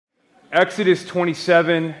Exodus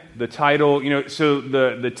 27, the title, so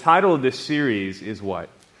the title of this series is what?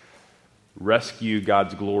 Rescue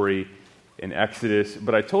God's Glory in Exodus.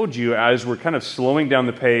 But I told you, as we're kind of slowing down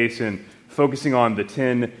the pace and focusing on the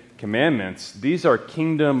 10 Commandments, these are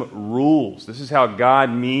kingdom rules. This is how God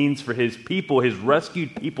means for His people, His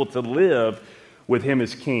rescued people, to live with Him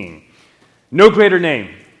as King. No greater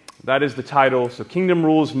name. That is the title. So kingdom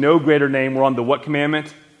rules, no greater name. We're on the what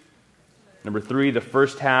commandment? Number 3, the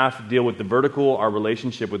first half deal with the vertical, our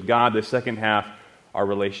relationship with God. The second half, our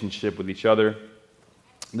relationship with each other.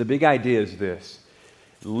 The big idea is this: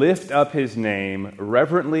 lift up His name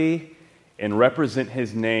reverently and represent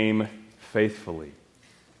His name faithfully.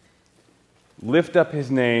 Lift up His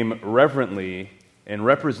name reverently and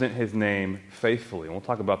represent His name faithfully. And we'll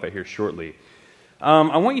talk about that here shortly.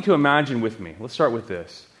 I want you to imagine with me. Let's start with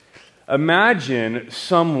this. Imagine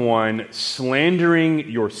someone slandering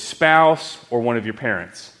your spouse or one of your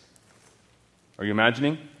parents. Are you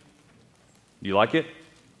imagining? Do you like it?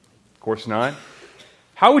 Of course not.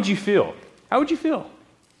 How would you feel? How would you feel?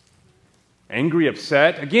 Angry,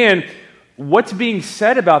 upset? Again, what's being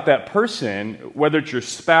said about that person, whether it's your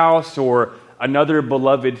spouse or another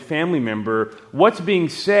beloved family member, what's being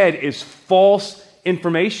said is false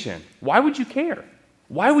information. Why would you care?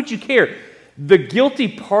 Why would you care? The guilty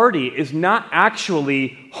party is not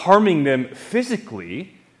actually harming them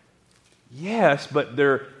physically. Yes, but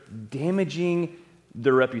they're damaging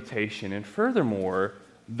their reputation. And furthermore,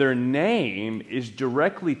 their name is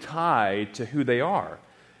directly tied to who they are.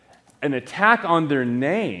 An attack on their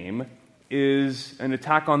name is an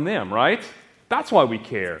attack on them, right? That's why we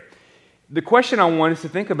care. The question I want us to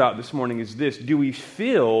think about this morning is this: do we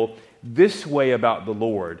feel this way about the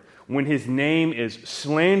Lord when His name is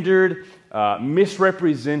slandered,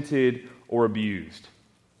 misrepresented, or abused?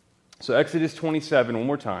 So Exodus 27, one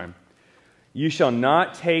more time. You shall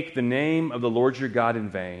not take the name of the Lord your God in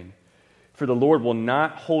vain, for the Lord will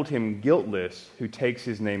not hold him guiltless who takes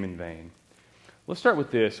His name in vain. Let's start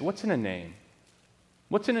with this. What's in a name?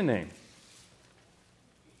 What's in a name?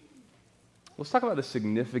 Let's talk about the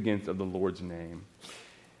significance of the Lord's name.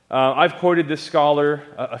 I've quoted this scholar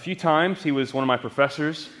a few times. He was one of my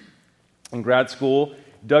professors in grad school,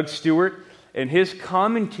 Doug Stewart. In his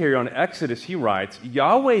commentary on Exodus, he writes,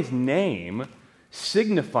 Yahweh's name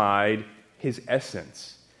signified His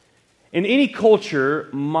essence. In any culture,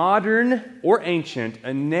 modern or ancient,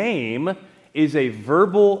 a name is a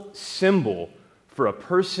verbal symbol for a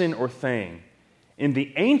person or thing. And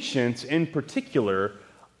the ancients, in particular,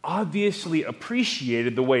 obviously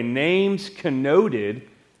appreciated the way names connoted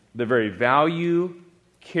the very value,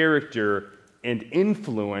 character, and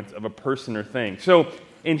influence of a person or thing. So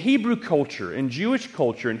in Hebrew culture, in Jewish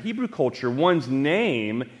culture, in Hebrew culture, one's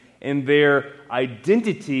name and their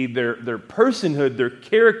identity, their personhood, their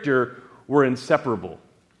character were inseparable.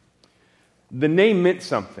 The name meant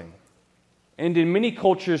something. And in many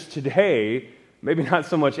cultures today, maybe not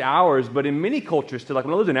so much ours, but in many cultures today, like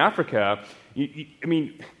when I lived in Africa, they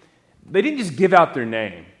didn't just give out their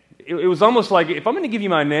name. It was almost like, if I'm going to give you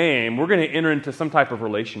my name, we're going to enter into some type of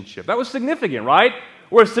relationship. That was significant, right?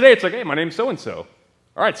 Whereas today, it's like, hey, my name's so-and-so.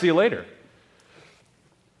 All right, see you later.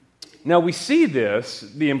 Now, we see this,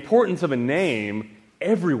 the importance of a name,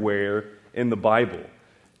 everywhere in the Bible.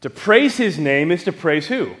 To praise His name is to praise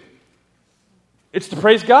who? It's to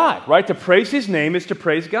praise God, right? To praise His name is to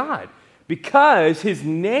praise God. Because His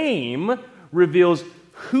name reveals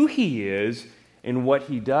who He is and what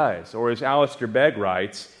He does. Or as Alistair Begg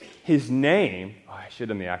writes, His name, I should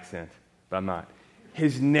have done the accent, but I'm not.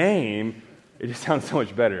 His name, it just sounds so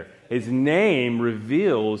much better. His name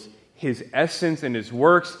reveals His essence and His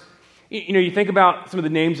works. You think about some of the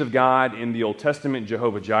names of God in the Old Testament: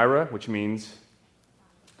 Jehovah Jireh, which means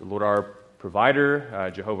the Lord our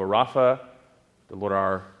provider, Jehovah Rapha, the Lord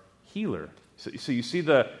our healer. So you see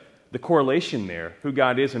the correlation there, who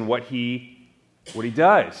God is and what He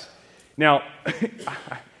does. Now,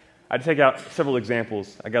 I take out several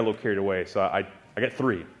examples. I got a little carried away, so I got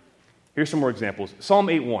 3. Here's some more examples. Psalm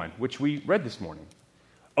 8:1, which we read this morning.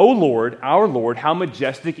 O Lord, our Lord, how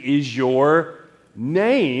majestic is your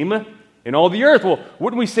name in all the earth. Well,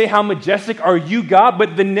 wouldn't we say, how majestic are you, God?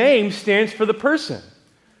 But the name stands for the person.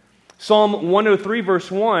 Psalm 103, verse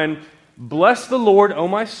 1, bless the Lord, O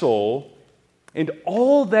my soul, and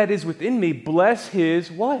all that is within me, bless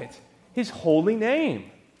His what? His holy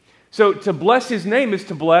name. So to bless His name is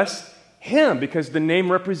to bless Him, because the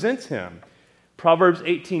name represents Him. Proverbs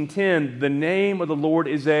 18:10, the name of the Lord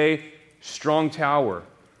is a strong tower.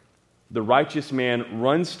 The righteous man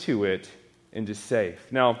runs to it and is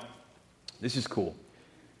safe. Now, this is cool.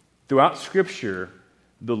 Throughout Scripture,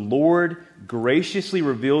 the Lord graciously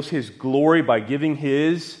reveals his glory by giving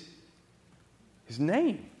his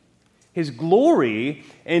name. His glory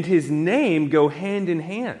and his name go hand in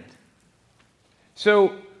hand.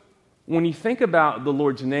 So, when you think about the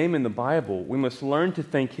Lord's name in the Bible, we must learn to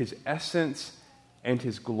think his essence and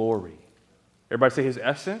his glory. Everybody say his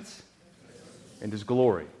essence and his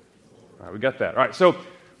glory. All right, we got that. All right, so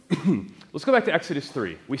let's go back to Exodus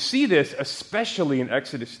 3. We see this especially in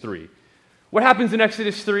Exodus 3. What happens in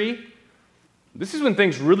Exodus 3? This is when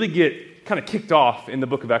things really get kind of kicked off in the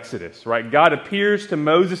book of Exodus, right? God appears to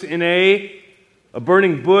Moses in a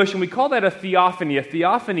burning bush, and we call that a theophany. A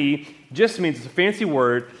theophany just means, it's a fancy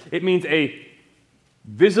word, it means a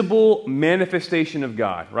visible manifestation of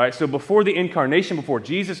God, right? So before the incarnation, before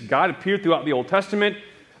Jesus, God appeared throughout the Old Testament,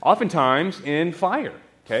 oftentimes in fire,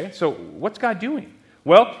 okay? So what's God doing?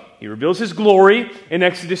 Well, he reveals his glory in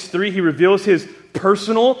Exodus 3. He reveals his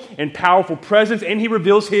personal and powerful presence, and he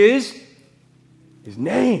reveals his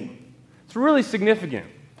name. It's really significant.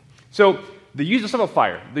 So let's talk about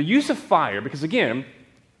fire. The use of fire, because again,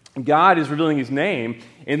 God is revealing his name,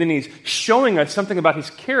 and then he's showing us something about his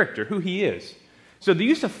character, who he is. So the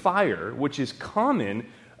use of fire, which is common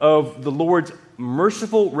of the Lord's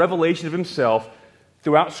merciful revelation of himself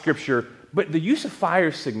throughout Scripture, but the use of fire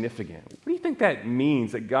is significant. What do you think that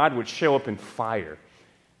means, that God would show up in fire?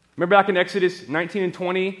 Remember back in Exodus 19 and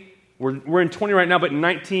 20? We're in 20 right now, but in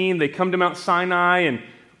 19, they come to Mount Sinai, and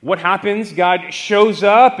what happens? God shows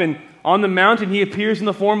up, and on the mountain, he appears in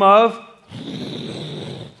the form of...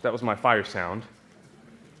 That was my fire sound.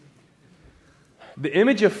 The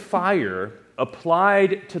image of fire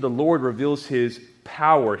applied to the Lord reveals his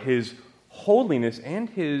power, his holiness, and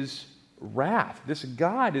his wrath. This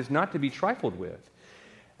God is not to be trifled with.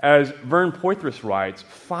 As Vern Poythress writes,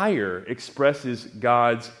 fire expresses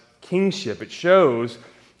God's kingship. It shows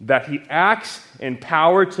that he acts in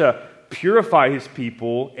power to purify his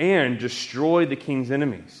people and destroy the king's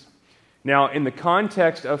enemies. Now, in the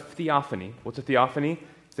context of theophany, what's a theophany?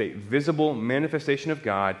 It's a visible manifestation of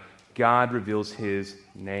God. God reveals his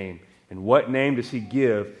name. And what name does he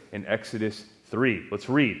give in Exodus 3? Let's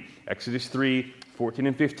read. Exodus 3, 14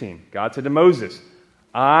 and 15. God said to Moses,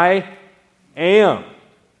 I am.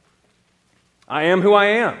 I am who I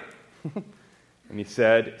am. And he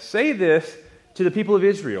said, say this to the people of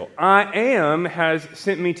Israel. I am has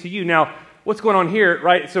sent me to you. Now, what's going on here,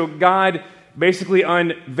 right? So God basically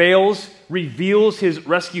unveils, reveals his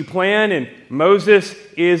rescue plan, and Moses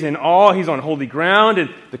is in awe. He's on holy ground,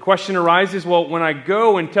 and the question arises, well, when I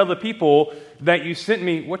go and tell the people that you sent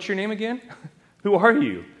me, what's your name again? Who are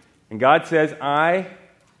you? And God says, I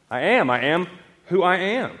am who I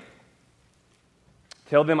am.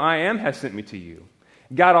 Tell them I am has sent me to you.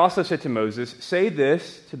 God also said to Moses, say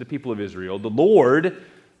this to the people of Israel, the Lord,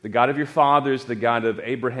 the God of your fathers, the God of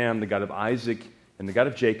Abraham, the God of Isaac, and the God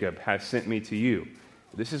of Jacob has sent me to you.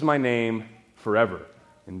 This is my name forever,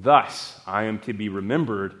 and thus I am to be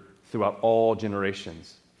remembered throughout all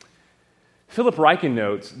generations. Philip Ryken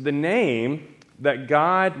notes, the name that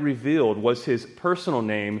God revealed was his personal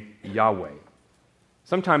name, Yahweh,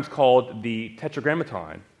 sometimes called the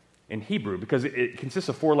Tetragrammaton in Hebrew, because it consists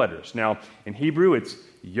of 4 letters. Now, in Hebrew, it's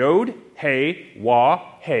Yod, He,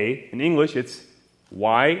 Wah, He. In English, it's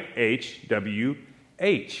YHWH.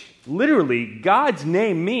 Literally, God's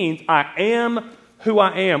name means I am who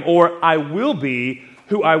I am, or I will be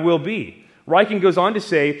who I will be. Ryken goes on to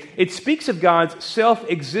say, it speaks of God's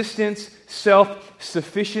self-existence,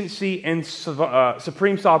 self-sufficiency, and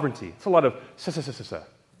supreme sovereignty. It's a lot of sa.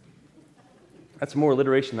 That's more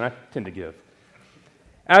alliteration than I tend to give.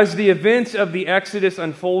 As the events of the Exodus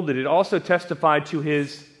unfolded, it also testified to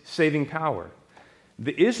his saving power.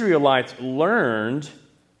 The Israelites learned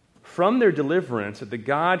from their deliverance that the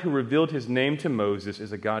God who revealed his name to Moses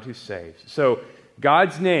is a God who saves. So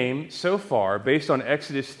God's name, so far, based on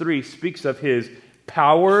Exodus 3, speaks of his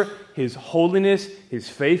power, his holiness, his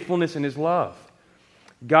faithfulness, and his love.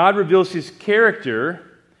 God reveals his character.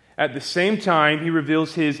 At the same time, he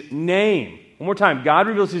reveals his name. One more time. God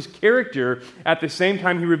reveals his character. At the same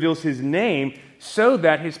time, he reveals his name so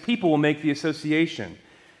that his people will make the association.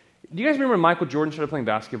 Do you guys remember when Michael Jordan started playing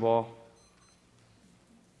basketball?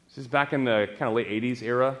 This is back in the kind of late 80s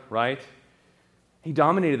era, right? He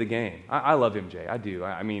dominated the game. I love MJ. I do.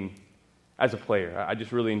 I mean, as a player, I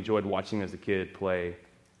just really enjoyed watching him as a kid play.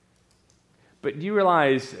 But do you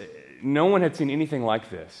realize no one had seen anything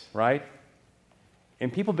like this, right?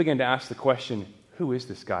 And people began to ask the question, who is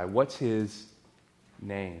this guy? What's his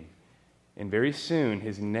name? And very soon,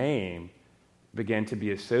 his name began to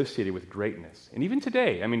be associated with greatness. And even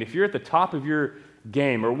today, I mean, if you're at the top of your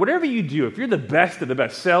game, or whatever you do, if you're the best of the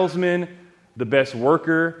best salesman, the best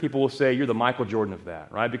worker, people will say, you're the Michael Jordan of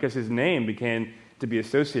that, right? Because his name began to be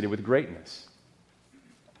associated with greatness.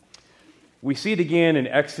 We see it again in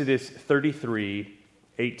Exodus 33,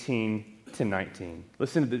 18 to 19.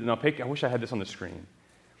 Listen to I wish I had this on the screen,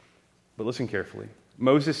 but listen carefully.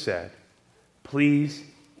 Moses said, please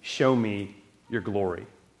show me your glory.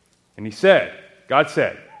 And God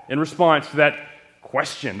said, in response to that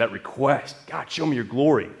question, that request, God, show me your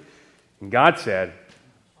glory. And God said,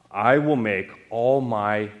 I will make all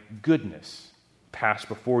my goodness pass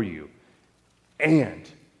before you and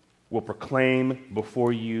will proclaim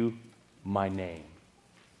before you my name.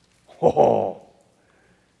 Oh!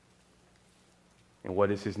 And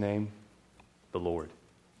what is his name? The Lord.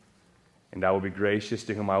 And I will be gracious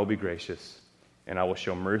to whom I will be gracious, and I will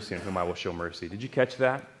show mercy on whom I will show mercy. Did you catch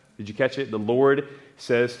that? Did you catch it? The Lord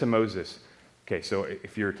says to Moses, okay, so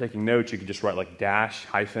if you're taking notes, you could just write like dash,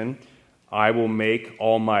 hyphen, I will make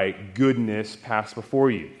all my goodness pass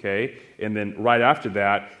before you, okay? And then right after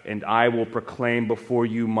that, and I will proclaim before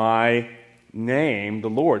you my name, the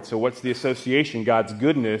Lord. So what's the association? God's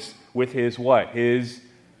goodness with his what? His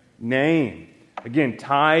name. Again,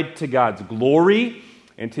 tied to God's glory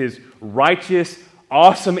and his righteous,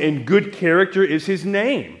 awesome, and good character is his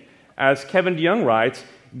name. As Kevin DeYoung writes,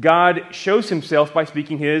 God shows himself by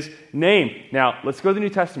speaking his name. Now, let's go to the New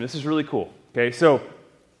Testament. This is really cool. Okay, so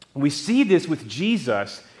we see this with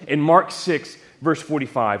Jesus in Mark 6, verse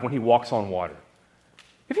 45, when he walks on water.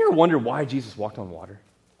 Have you ever wondered why Jesus walked on water?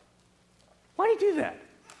 Why did he do that?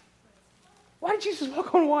 Why did Jesus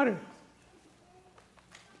walk on water?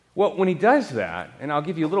 Well, when he does that, and I'll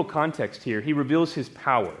give you a little context here, he reveals his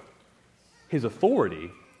power, his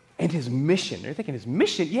authority, and his mission. You're thinking his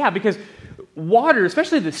mission? Yeah, because water,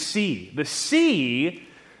 especially the sea,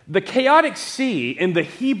 the chaotic sea in the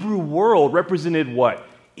Hebrew world represented what?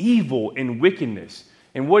 Evil and wickedness.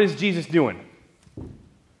 And what is Jesus doing?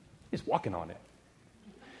 He's walking on it.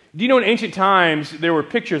 Do you know in ancient times there were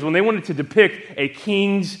pictures, when they wanted to depict a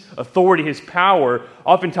king's authority, his power,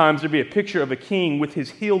 oftentimes there'd be a picture of a king with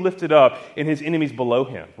his heel lifted up and his enemies below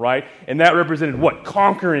him, right? And that represented what?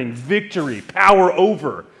 Conquering, victory, power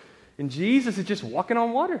over. And Jesus is just walking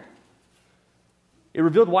on water. It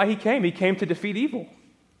revealed why he came. He came to defeat evil.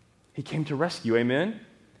 He came to rescue, amen?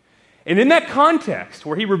 And in that context,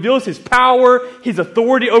 where he reveals his power, his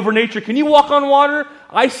authority over nature, can you walk on water?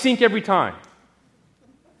 I sink every time.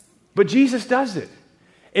 But Jesus does it.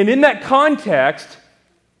 And in that context,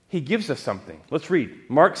 he gives us something. Let's read.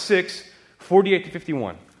 Mark 6, 48 to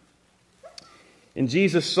 51. And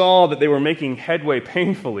Jesus saw that they were making headway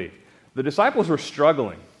painfully. The disciples were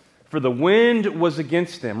struggling, for the wind was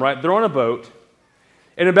against them, right? They're on a boat.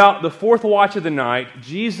 And about the fourth watch of the night,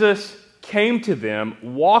 Jesus came to them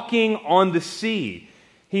walking on the sea.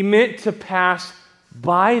 He meant to pass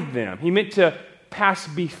by them. He meant to pass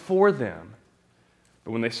before them.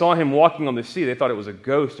 But when they saw him walking on the sea, they thought it was a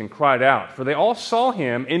ghost and cried out, for they all saw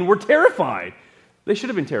him and were terrified. They should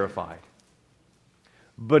have been terrified.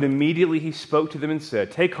 But immediately he spoke to them and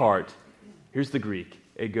said, take heart. Here's the Greek,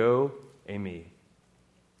 ego, eimi.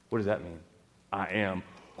 What does that mean? I am.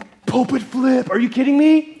 Pulpit flip. Are you kidding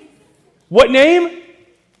me? What name?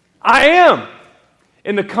 I am.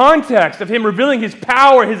 In the context of him revealing his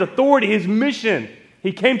power, his authority, his mission,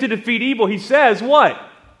 he came to defeat evil. He says what?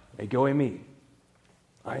 Ego eimi.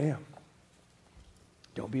 I am.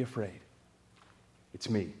 Don't be afraid. It's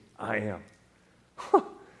me. I am.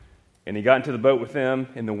 And he got into the boat with them,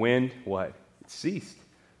 and the wind, what? It ceased.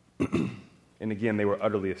 And again, they were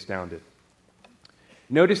utterly astounded.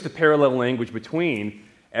 Notice the parallel language between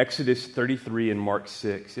Exodus 33 and Mark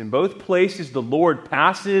 6. In both places, the Lord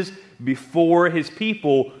passes before his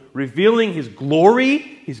people, revealing his glory,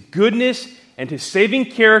 his goodness, and his saving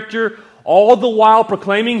character, all the while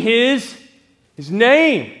proclaiming his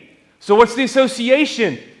name. So what's the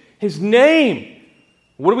association? His name.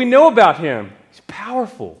 What do we know about him? He's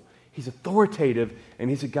powerful, he's authoritative, and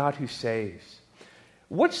he's a God who saves.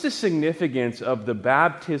 What's the significance of the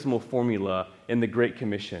baptismal formula in the Great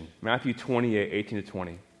Commission? Matthew 28, 18 to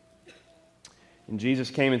 20. And Jesus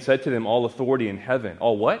came and said to them, all authority in heaven.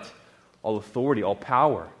 All what? All authority, all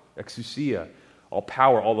power, exousia, all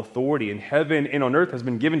power, all authority in heaven and on earth has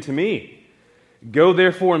been given to me. Go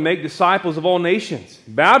therefore and make disciples of all nations,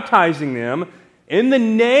 baptizing them in the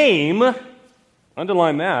name,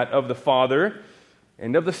 underline that, of the Father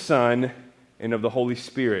and of the Son and of the Holy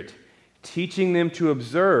Spirit, teaching them to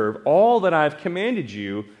observe all that I have commanded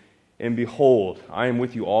you, and behold, I am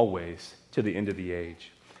with you always to the end of the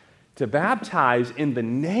age. To baptize in the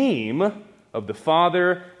name of the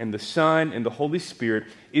Father and the Son and the Holy Spirit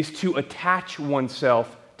is to attach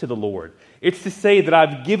oneself to the Lord. It's to say that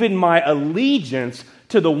I've given my allegiance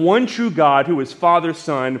to the one true God who is Father,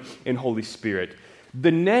 Son, and Holy Spirit.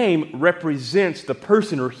 The name represents the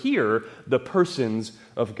person, or here, the persons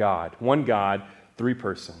of God. One God, three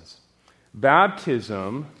persons.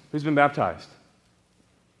 Baptism, who's been baptized?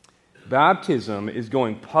 Baptism is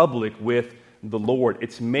going public with the Lord.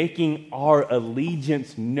 It's making our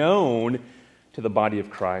allegiance known to the body of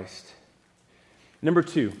Christ. Number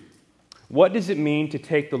two, what does it mean to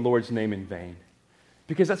take the Lord's name in vain?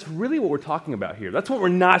 Because that's really what we're talking about here. That's what we're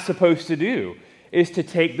not supposed to do, is to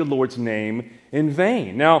take the Lord's name in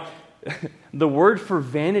vain. Now, the word for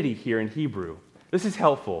vanity here in Hebrew, this is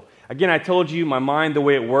helpful. Again, I told you my mind, the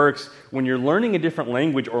way it works, when you're learning a different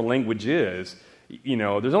language or languages,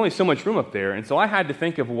 there's only so much room up there. And so I had to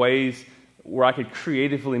think of ways where I could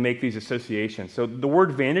creatively make these associations. So the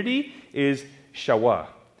word vanity is shawah.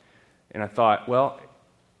 And I thought, well,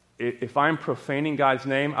 if I'm profaning God's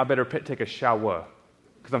name, I better take a shower,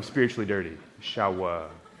 because I'm spiritually dirty. Shower.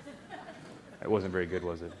 That wasn't very good,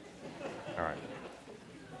 was it? All right.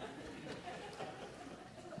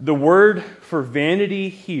 The word for vanity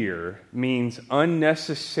here means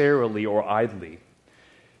unnecessarily or idly.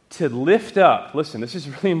 To lift up, listen, this is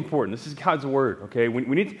really important. This is God's word, okay?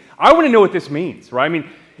 I want to know what this means, right? I mean,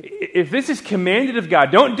 if this is commanded of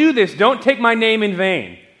God, don't do this, don't take my name in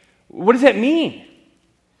vain. What does that mean?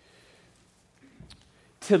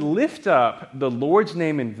 To lift up the Lord's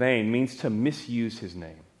name in vain means to misuse his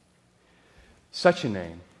name. Such a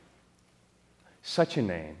name,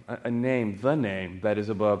 the name that is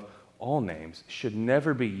above all names, should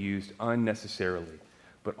never be used unnecessarily,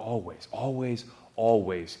 but always,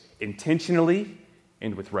 intentionally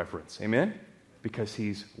and with reverence. Amen? Because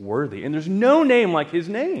he's worthy. And there's no name like his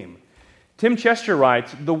name. Tim Chester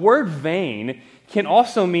writes, the word vain can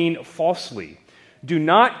also mean falsely. Do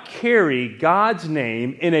not carry God's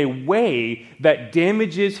name in a way that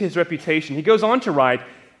damages his reputation. He goes on to write,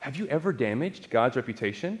 have you ever damaged God's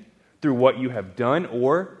reputation through what you have done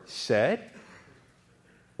or said,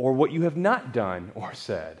 or what you have not done or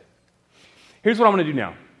said? Here's what I want to do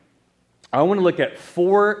now. I want to look at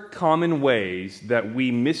 4 common ways that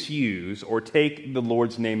we misuse or take the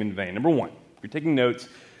Lord's name in vain. Number 1, if you're taking notes,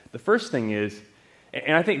 the first thing is,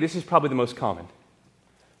 and I think this is probably the most common,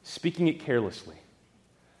 speaking it carelessly.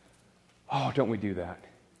 Oh, don't we do that?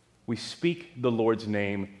 We speak the Lord's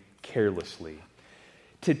name carelessly.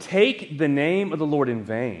 To take the name of the Lord in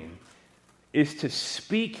vain is to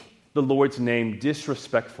speak the Lord's name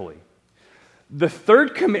disrespectfully. The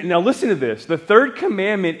third commandment, now listen to this, the third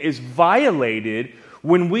commandment is violated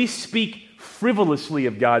when we speak frivolously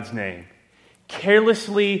of God's name,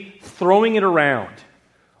 carelessly throwing it around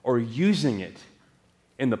or using it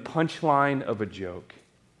in the punchline of a joke.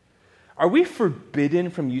 Are we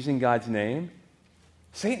forbidden from using God's name?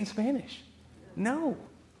 Say it in Spanish. No.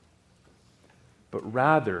 But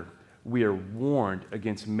rather, we are warned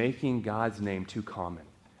against making God's name too common.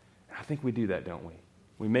 I think we do that, don't we?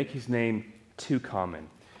 We make his name too common.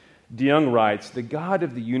 DeYoung writes, the God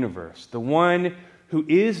of the universe, the one who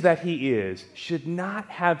is that he is, should not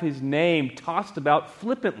have his name tossed about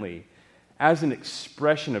flippantly as an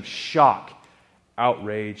expression of shock,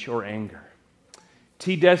 outrage, or anger.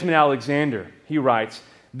 T. Desmond Alexander, he writes,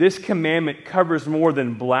 this commandment covers more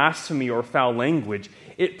than blasphemy or foul language.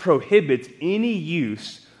 It prohibits any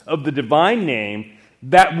use of the divine name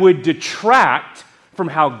that would detract from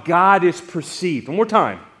how God is perceived. One more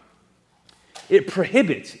time. It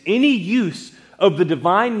prohibits any use of the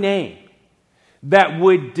divine name that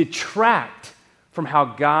would detract from how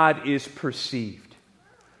God is perceived.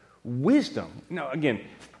 Wisdom. Now, again,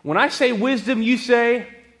 when I say wisdom, you say,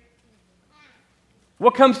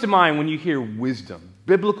 what comes to mind when you hear wisdom?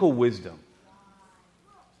 Biblical wisdom.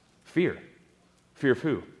 Fear. Fear of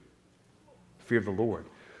who? Fear of the Lord.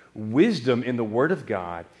 Wisdom in the Word of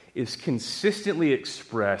God is consistently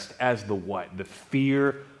expressed as the what? The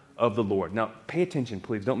fear of the Lord. Now, pay attention,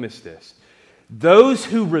 please. Don't miss this. Those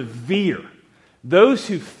who revere, those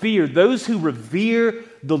who fear, those who revere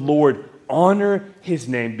the Lord honor his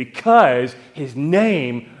name because his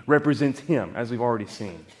name represents him, as we've already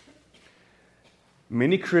seen.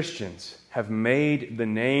 Many Christians have made the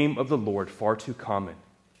name of the Lord far too common.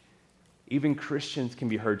 Even Christians can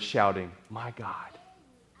be heard shouting, my God,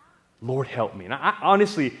 Lord help me. And I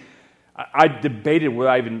honestly debated whether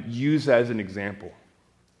I even use that as an example.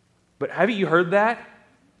 But haven't you heard that?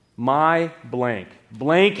 My blank.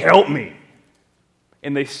 Blank help me.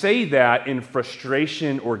 And they say that in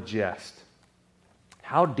frustration or jest.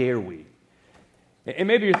 How dare we? And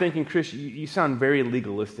maybe you're thinking, Chris, you sound very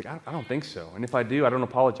legalistic. I don't think so. And if I do, I don't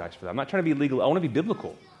apologize for that. I'm not trying to be legal. I want to be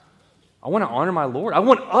biblical. I want to honor my Lord. I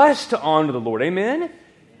want us to honor the Lord. Amen?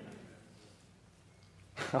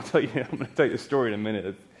 I'm going to tell you a story in a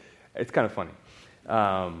minute. It's kind of funny.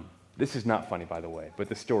 This is not funny, by the way, but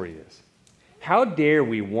the story is. How dare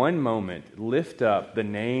we one moment lift up the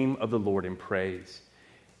name of the Lord in praise,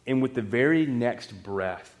 and with the very next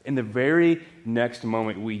breath, in the very next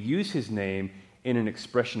moment, we use his name in an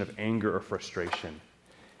expression of anger or frustration.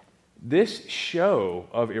 This show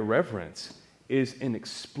of irreverence is an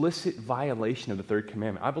explicit violation of the third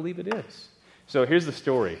commandment. I believe it is. So here's the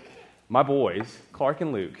story. My boys, Clark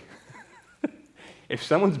and Luke, if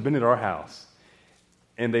someone's been at our house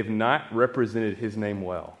and they've not represented his name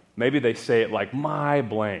well, maybe they say it like, my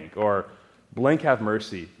blank, or blank have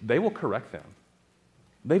mercy, they will correct them.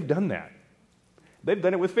 They've done that. They've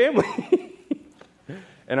done it with family.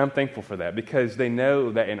 And I'm thankful for that because they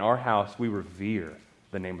know that in our house we revere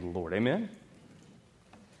the name of the Lord. Amen?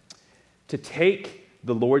 To take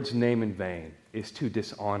the Lord's name in vain is to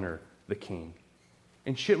dishonor the King.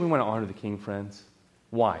 And shouldn't we want to honor the King, friends?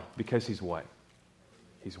 Why? Because he's what?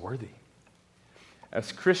 He's worthy.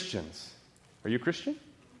 As Christians, are you a Christian?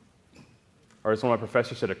 Or as one of my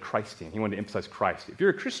professors said, a Christian. He wanted to emphasize Christ. If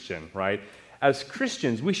you're a Christian, right, as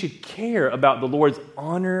Christians, we should care about the Lord's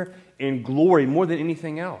honor and glory more than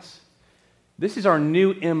anything else. This is our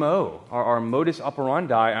new MO, our modus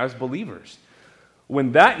operandi as believers.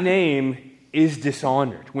 When that name is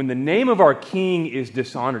dishonored, when the name of our King is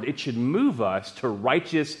dishonored, it should move us to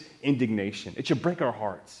righteous indignation. It should break our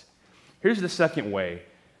hearts. Here's the second way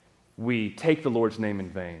we take the Lord's name in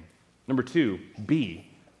vain. Number 2, B,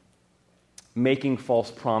 making false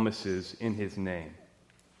promises in his name.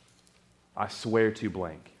 I swear to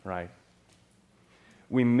blank, right?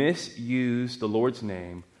 We misuse the Lord's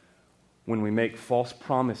name when we make false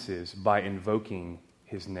promises by invoking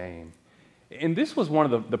his name. And this was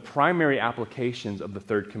one of the primary applications of the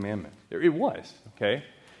third commandment. It was, okay?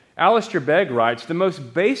 Alistair Begg writes, the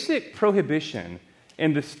most basic prohibition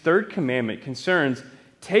in this third commandment concerns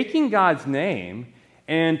taking God's name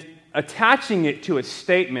and attaching it to a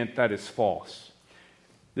statement that is false.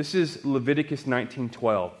 This is Leviticus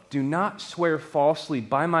 19:12. Do not swear falsely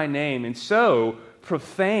by my name and so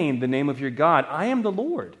profane the name of your God. I am the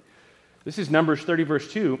Lord. This is Numbers 30,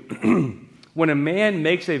 verse 2. When a man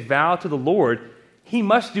makes a vow to the Lord, he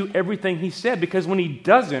must do everything he said, because when he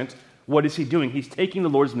doesn't, what is he doing? He's taking the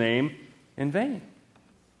Lord's name in vain.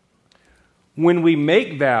 When we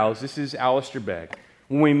make vows, this is Alistair Begg,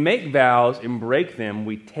 when we make vows and break them,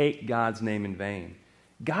 we take God's name in vain.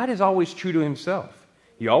 God is always true to himself.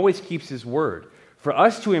 He always keeps his word. For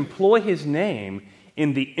us to employ his name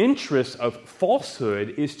in the interest of falsehood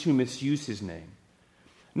is to misuse his name.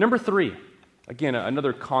 Number 3, again,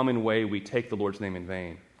 another common way we take the Lord's name in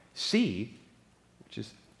vain. C, which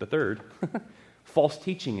is the third, false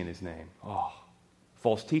teaching in his name. Oh,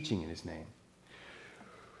 false teaching in his name.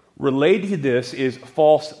 Related to this is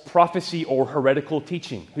false prophecy or heretical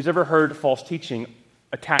teaching. Who's ever heard false teaching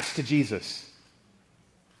attached to Jesus?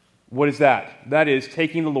 What is that? That is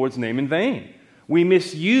taking the Lord's name in vain. We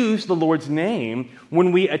misuse the Lord's name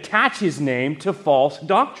when we attach his name to false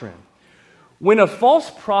doctrine. When a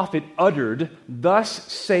false prophet uttered, "Thus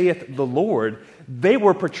saith the Lord," they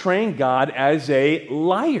were portraying God as a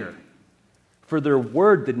liar, for their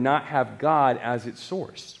word did not have God as its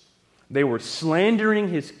source. They were slandering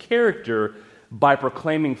his character by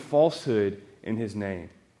proclaiming falsehood in his name.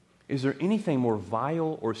 Is there anything more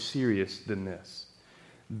vile or serious than this?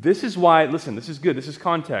 This is why, listen, this is good, this is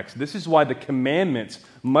context. This is why the commandments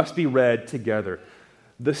must be read together.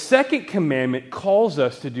 The second commandment calls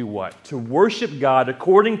us to do what? To worship God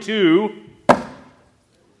according to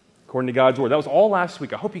God's word. That was all last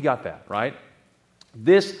week. I hope you got that, right?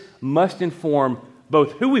 This must inform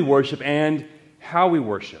both who we worship and how we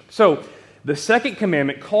worship. So, the second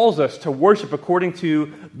commandment calls us to worship according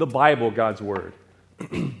to the Bible, God's word.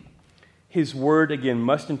 His word, again,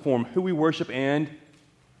 must inform who we worship and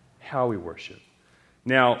how we worship.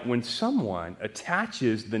 Now, when someone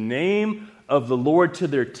attaches the name of the Lord to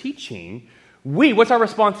their teaching, what's our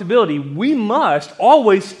responsibility? We must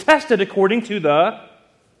always test it according to the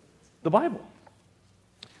Bible.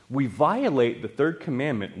 We violate the third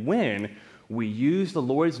commandment when we use the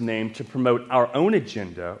Lord's name to promote our own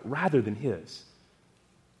agenda rather than his.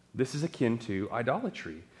 This is akin to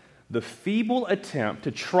idolatry, the feeble attempt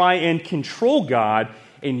to try and control God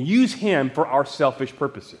and use him for our selfish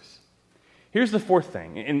purposes. Here's the fourth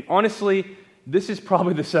thing, and honestly, this is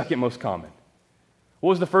probably the second most common. What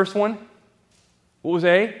was the first one? What was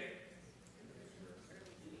A?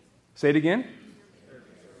 Say it again.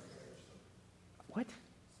 What?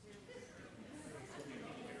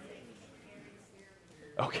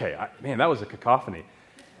 Okay, man, that was a cacophony.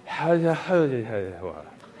 I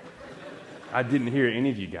didn't hear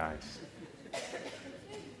any of you guys.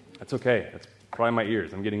 That's okay. That's probably my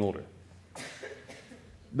ears. I'm getting older.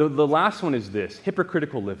 The last one is this,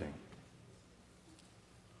 hypocritical living.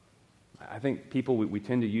 I think people, we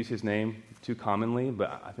tend to use his name too commonly,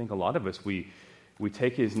 but I think a lot of us, we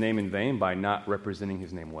take his name in vain by not representing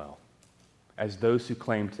his name well, as those who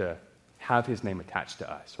claim to have his name attached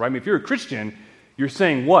to us, right? I mean, if you're a Christian, you're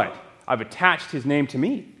saying what? I've attached his name to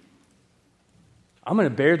me. I'm going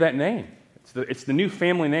to bear that name. It's the new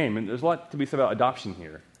family name, and there's a lot to be said about adoption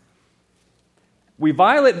here. We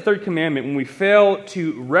violate the third commandment when we fail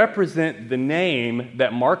to represent the name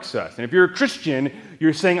that marks us. And if you're a Christian,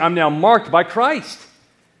 you're saying, I'm now marked by Christ.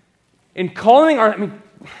 In calling ourselves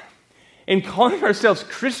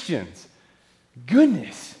Christians,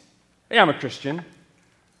 goodness, hey, I'm a Christian,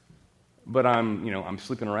 but I'm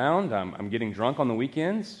sleeping around, I'm getting drunk on the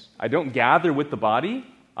weekends, I don't gather with the body,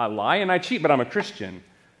 I lie and I cheat, but I'm a Christian.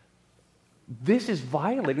 This is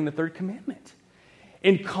violating the third commandment.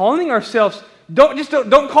 In calling ourselves,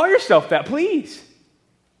 don't call yourself that, please.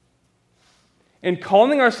 In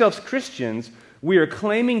calling ourselves Christians, we are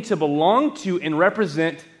claiming to belong to and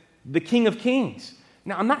represent the King of Kings.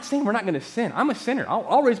 Now, I'm not saying we're not going to sin. I'm a sinner.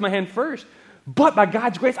 I'll raise my hand first. But by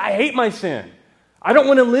God's grace, I hate my sin. I don't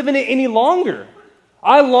want to live in it any longer.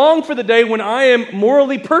 I long for the day when I am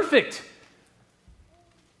morally perfect.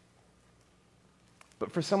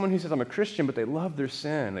 But for someone who says, I'm a Christian, but they love their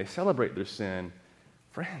sin, they celebrate their sin,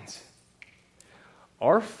 friends,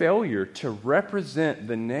 our failure to represent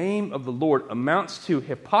the name of the Lord amounts to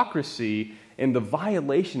hypocrisy and the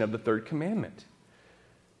violation of the third commandment.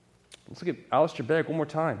 Let's look at Alistair Begg one more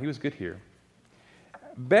time. He was good here.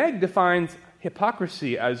 Begg defines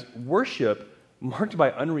hypocrisy as worship marked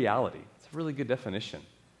by unreality. It's a really good definition.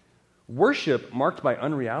 Worship marked by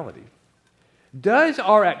unreality. Does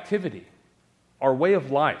our activity, our way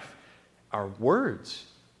of life, our words,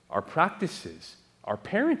 our practices, our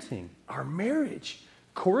parenting, our marriage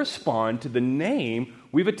correspond to the name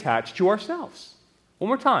we've attached to ourselves? One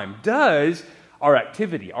more time. Does our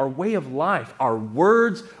activity, our way of life, our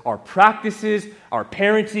words, our practices, our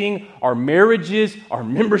parenting, our marriages, our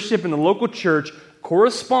membership in the local church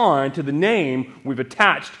correspond to the name we've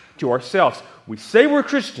attached to ourselves? We say we're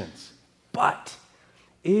Christians, but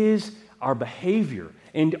is our behavior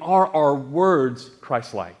and are our words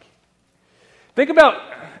Christ-like? Think about,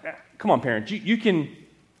 come on parents, you can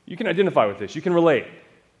identify with this, you can relate.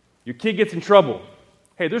 Your kid gets in trouble.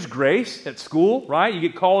 Hey, there's grace at school, right? You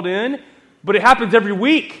get called in, but it happens every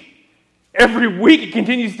week. Every week it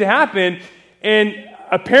continues to happen, and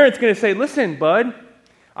a parent's going to say, listen, bud,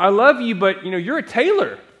 I love you, but you're a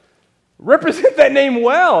Taylor. Represent that name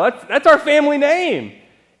well. That's our family name.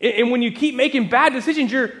 And when you keep making bad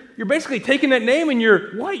decisions, you're basically taking that name and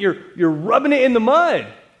you're rubbing it in the mud.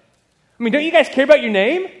 I mean, don't you guys care about your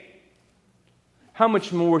name? How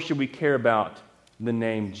much more should we care about the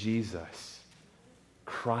name Jesus,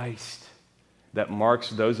 Christ, that marks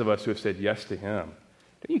those of us who have said yes to him?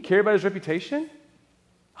 Don't you care about his reputation?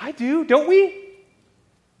 I do, don't we?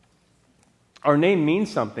 Our name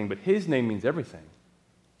means something, but his name means everything.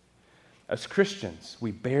 As Christians,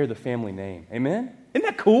 we bear the family name. Amen? Isn't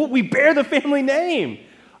that cool? We bear the family name.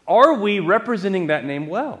 Are we representing that name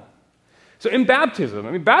well? So in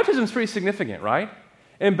baptism, baptism is pretty significant, right?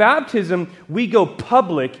 In baptism, we go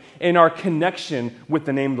public in our connection with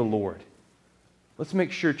the name of the Lord. Let's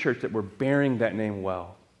make sure, church, that we're bearing that name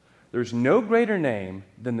well. There's no greater name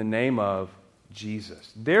than the name of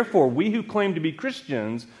Jesus. Therefore, we who claim to be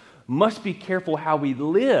Christians must be careful how we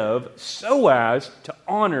live so as to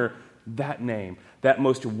honor that name, that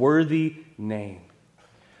most worthy name.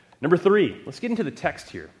 Number 3, let's get into the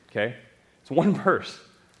text here, okay? It's one verse.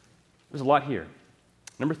 There's a lot here.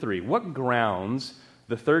 Number 3, what grounds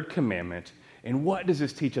the third commandment, and what does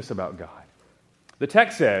this teach us about God? The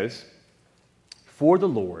text says, for the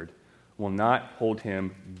Lord will not hold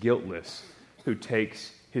him guiltless who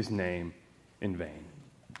takes his name in vain.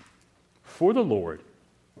 For the Lord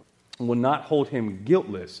will not hold him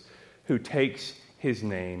guiltless who takes his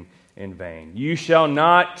name in vain. You shall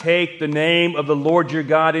not take the name of the Lord your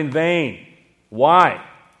God in vain. Why?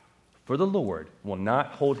 For the Lord will not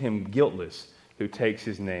hold him guiltless who takes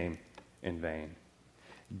his name in vain.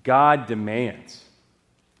 God demands,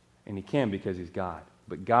 and he can because he's God,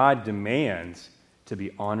 but God demands to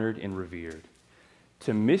be honored and revered.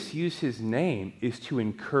 To misuse his name is to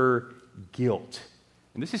incur guilt.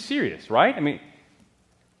 And this is serious, right?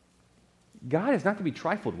 God is not to be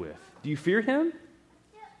trifled with. Do you fear him?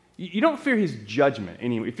 You don't fear his judgment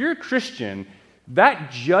anyway. If you're a Christian,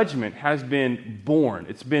 that judgment has been born.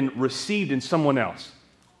 It's been received in someone else.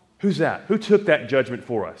 Who's that? Who took that judgment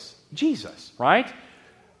for us? Jesus, right?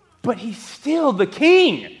 But he's still the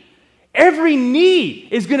king. Every knee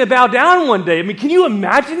is going to bow down one day. I mean, can you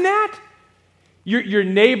imagine that? Your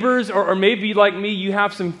neighbors, or maybe like me, you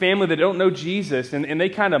have some family that don't know Jesus, and they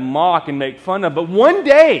kind of mock and make fun of. But one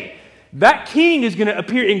day, that king is going to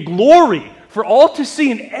appear in glory for all to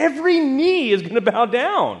see, and every knee is going to bow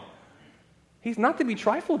down. He's not to be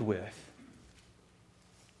trifled with.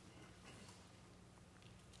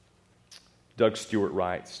 Doug Stewart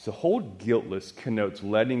writes, to hold guiltless connotes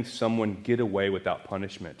letting someone get away without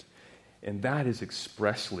punishment. And that is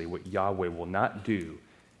expressly what Yahweh will not do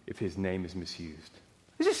if his name is misused.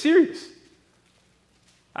 This is serious.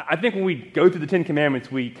 I think when we go through the Ten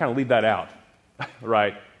Commandments, we kind of leave that out,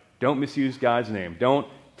 right? Don't misuse God's name. Don't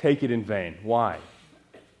take it in vain. Why?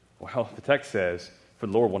 Well, the text says, for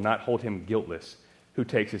the Lord will not hold him guiltless who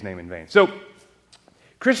takes his name in vain. So,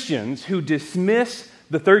 Christians who dismiss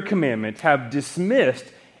the third commandment have dismissed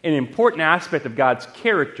an important aspect of God's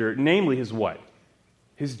character, namely his what?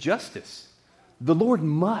 His justice. The Lord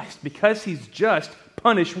must, because he's just,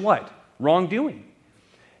 punish what? Wrongdoing.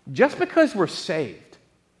 Just because we're saved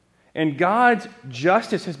and God's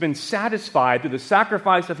justice has been satisfied through the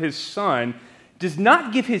sacrifice of his Son does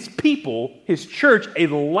not give his people, his church, a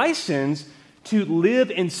license to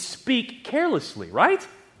live and speak carelessly, right?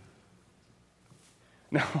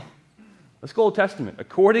 Now, let's go Old Testament.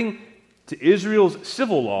 According to Israel's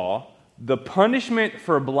civil law, the punishment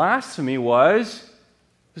for blasphemy was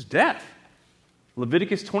death.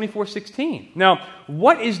 Leviticus 24:16. Now,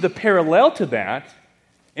 what is the parallel to that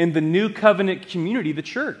in the new covenant community, the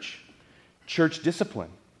church? Church discipline.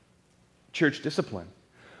 Church discipline.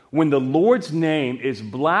 When the Lord's name is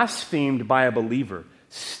blasphemed by a believer,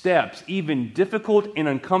 steps, even difficult and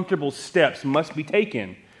uncomfortable steps, must be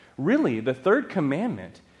taken. Really, the third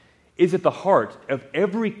commandment is at the heart of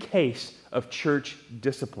every case of church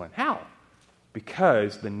discipline. How?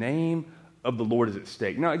 Because the name of the Lord is at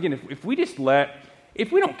stake. Now, again, if we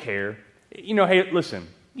don't care, hey, listen,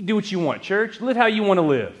 you do what you want, church, live how you want to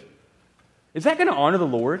live. Is that going to honor the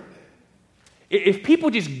Lord? If people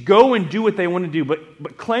just go and do what they want to do,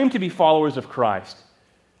 but claim to be followers of Christ,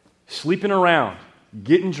 sleeping around,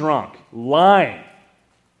 getting drunk, lying,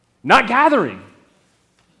 not gathering,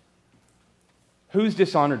 who's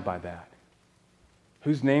dishonored by that?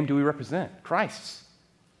 Whose name do we represent? Christ's.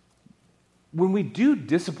 When we do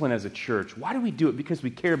discipline as a church, why do we do it? Because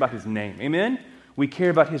we care about his name. Amen? We care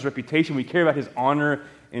about his reputation. We care about his honor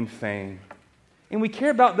and fame. And we care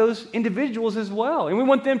about those individuals as well. And we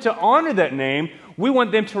want them to honor that name. We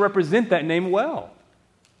want them to represent that name well.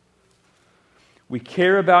 We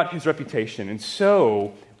care about his reputation. And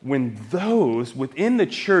so, when those within the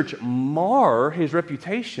church mar his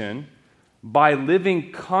reputation by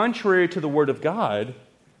living contrary to the word of God,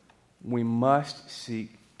 we must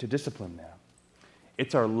seek to discipline them.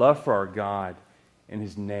 It's our love for our God and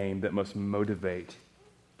his name that must motivate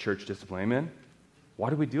church discipline. Amen? Why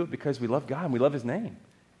do we do it? Because we love God and we love his name.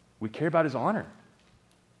 We care about his honor.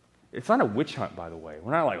 It's not a witch hunt, by the way.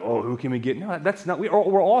 We're not like, oh, who can we get? No, that's not. We're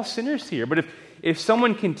all sinners here. But if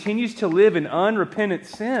someone continues to live in unrepentant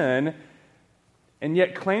sin and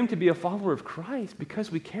yet claim to be a follower of Christ, because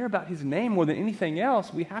we care about his name more than anything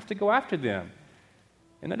else, we have to go after them.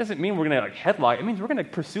 And that doesn't mean we're going to headlock. It means we're going to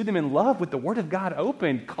pursue them in love with the word of God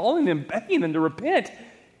open, calling them, begging them to repent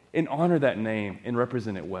and honor that name and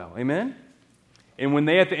represent it well. Amen? And when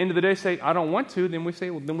they, at the end of the day, say, I don't want to, then we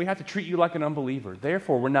say, well, then we have to treat you like an unbeliever.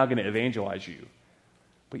 Therefore, we're now going to evangelize you.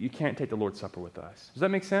 But you can't take the Lord's Supper with us. Does that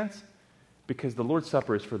make sense? Because the Lord's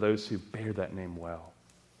Supper is for those who bear that name well.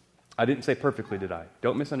 I didn't say perfectly, did I?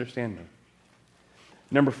 Don't misunderstand me.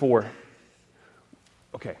 Number 4.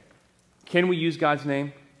 Okay. Can we use God's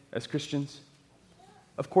name as Christians?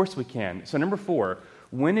 Of course we can. So number 4,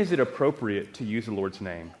 when is it appropriate to use the Lord's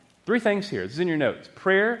name? 3 things here. This is in your notes.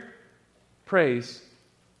 Prayer, praise,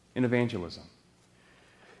 and evangelism.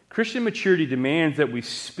 Christian maturity demands that we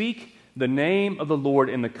speak the name of the Lord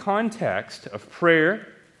in the context of prayer,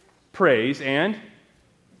 praise, and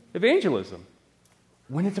evangelism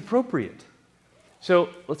when it's appropriate. So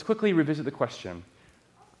let's quickly revisit the question.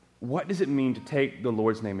 What does it mean to take the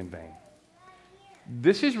Lord's name in vain?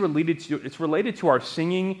 This is related to our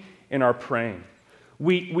singing and our praying.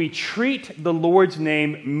 We treat the Lord's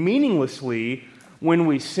name meaninglessly when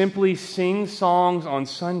we simply sing songs on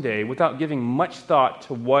Sunday without giving much thought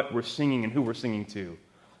to what we're singing and who we're singing to.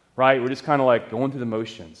 Right? We're just kind of like going through the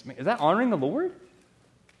motions. Is that honoring the Lord?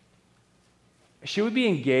 Should we be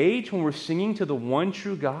engaged when we're singing to the one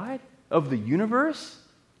true God of the universe?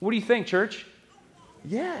 What do you think, church?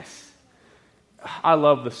 Yes. I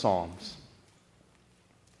love the Psalms.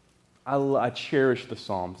 I cherish the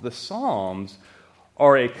Psalms. The Psalms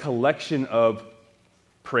are a collection of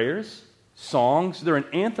prayers, songs. They're an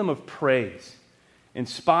anthem of praise,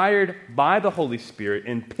 inspired by the Holy Spirit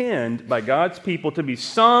and penned by God's people to be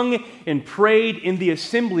sung and prayed in the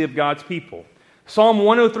assembly of God's people. Psalm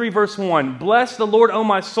 103, verse 1, "Bless the Lord, O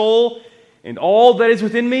my soul, and all that is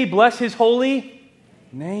within me, bless his holy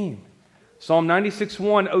name." Psalm 96,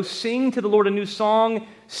 1, "Oh, sing to the Lord a new song,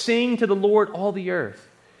 sing to the Lord all the earth."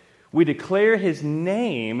 We declare his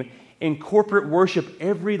name in corporate worship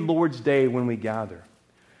every Lord's Day when we gather.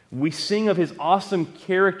 We sing of his awesome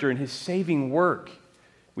character and his saving work.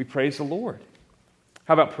 We praise the Lord.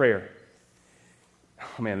 How about prayer?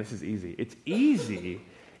 Oh man, this is easy. It's easy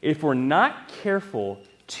if we're not careful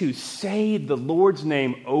to say the Lord's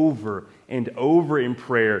name over and over in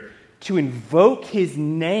prayer, to invoke his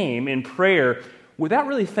name in prayer without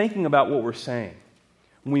really thinking about what we're saying.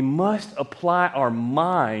 We must apply our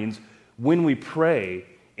minds when we pray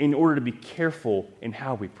in order to be careful in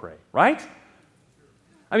how we pray, right?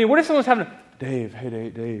 I mean, what if someone's having a, Dave, hey,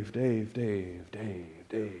 Dave.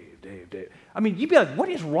 I mean, you'd be like, what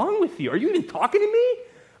is wrong with you? Are you even talking to me?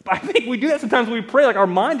 But I think we do that sometimes when we pray, like our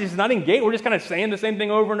mind is not engaged. We're just kind of saying the same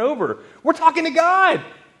thing over and over. We're talking to God.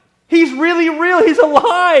 He's really real. He's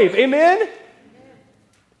alive. Amen?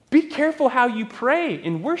 Be careful how you pray.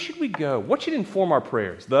 And where should we go? What should inform our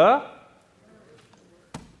prayers? Okay.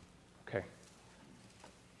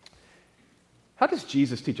 How does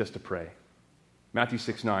Jesus teach us to pray? Matthew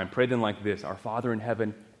 6:9, "Pray then like this, Our Father in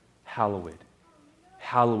heaven, hallowed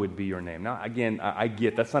be your name." Now, again, I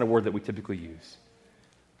get that's not a word that we typically use.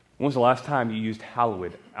 When was the last time you used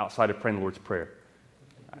hallowed outside of praying the Lord's Prayer?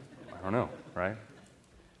 I don't know, right?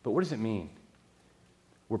 But what does it mean?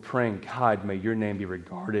 We're praying, God, may your name be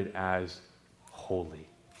regarded as holy.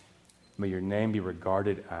 May your name be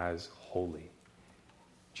regarded as holy.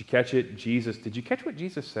 Did you catch it? Did you catch what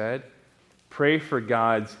Jesus said? Pray for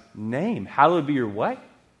God's name. Hallowed be your what?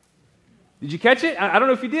 Did you catch it? I don't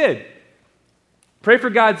know if you did. Pray for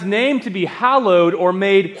God's name to be hallowed or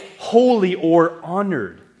made holy or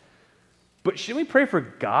honored. But should we pray for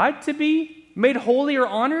God to be made holy or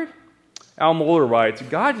honored? Al Mohler writes,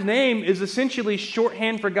 God's name is essentially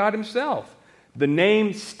shorthand for God himself. The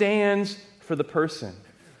name stands for the person.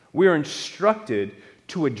 We are instructed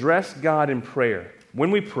to address God in prayer.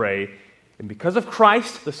 When we pray, and because of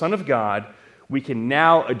Christ, the Son of God, we can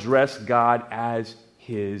now address God as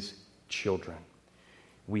his children.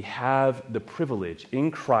 We have the privilege in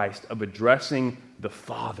Christ of addressing the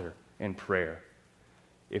Father in prayer.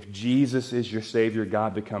 If Jesus is your Savior,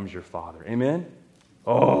 God becomes your Father. Amen?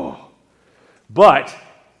 Oh. But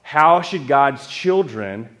how should God's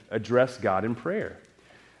children address God in prayer?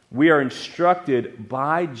 We are instructed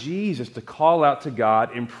by Jesus to call out to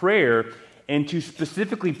God in prayer and to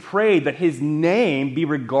specifically pray that his name be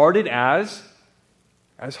regarded as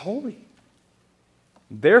holy.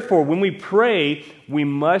 Therefore, when we pray, we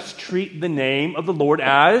must treat the name of the Lord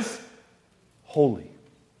as holy.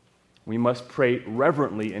 We must pray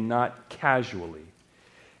reverently and not casually.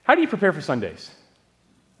 How do you prepare for Sundays?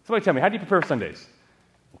 Somebody tell me, how do you prepare for Sundays?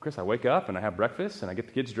 Well, Chris, I wake up and I have breakfast and I get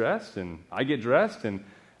the kids dressed and I get dressed, and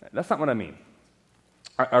that's not what I mean.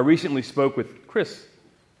 I recently spoke with Chris.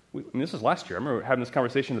 This was last year. I remember having this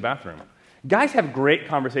conversation in the bathroom. Guys have great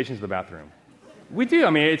conversations in the bathroom. We do. I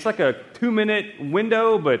mean, it's like a 2-minute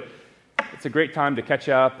window, but it's a great time to catch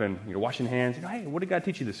up and washing hands. Hey, what did God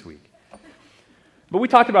teach you this week? But we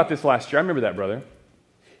talked about this last year. I remember that, brother.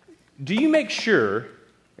 Do you make sure,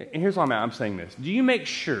 and here's why I'm saying this, do you make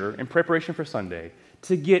sure in preparation for Sunday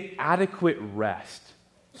to get adequate rest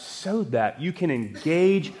so that you can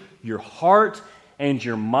engage your heart and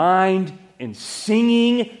your mind in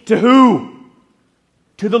singing to who?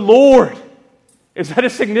 To the Lord. Is that a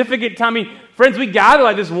significant time? I mean, friends, we gather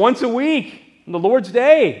like this once a week on the Lord's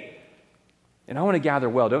Day. And I want to gather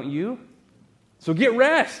well, don't you? So get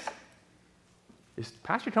rest. Is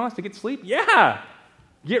Pastor telling us to get sleep? Yeah.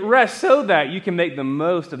 Get rest so that you can make the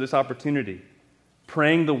most of this opportunity.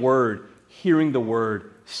 Praying the Word, hearing the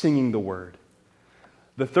Word, singing the Word.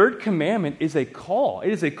 The third commandment is a call.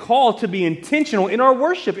 It is a call to be intentional in our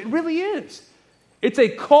worship. It really is. It's a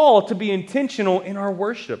call to be intentional in our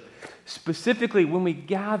worship, specifically when we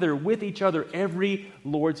gather with each other every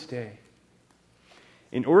Lord's Day.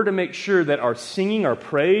 In order to make sure that our singing, our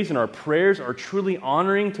praise, and our prayers are truly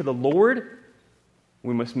honoring to the Lord,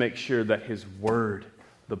 we must make sure that his Word,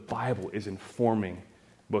 the Bible, is informing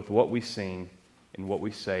both what we sing and what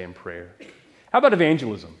we say in prayer. How about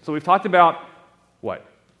evangelism? So we've talked about what?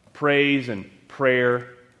 Praise and prayer.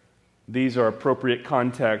 These are appropriate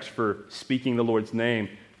contexts for speaking the Lord's name.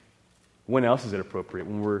 When else is it appropriate?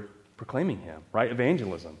 When we're proclaiming Him, right?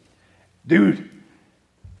 Evangelism. Dude.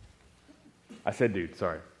 I said dude,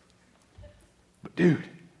 sorry. But dude,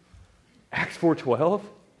 Acts 4:12,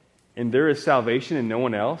 and there is salvation in no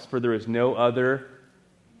one else, for there is no other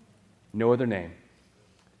name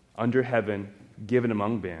under heaven given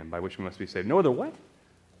among men by which we must be saved. No other what?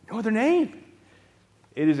 No other name.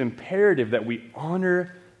 It is imperative that we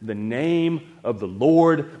honor the name of the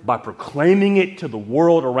Lord by proclaiming it to the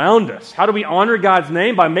world around us. How do we honor God's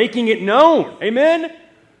name? By making it known. Amen?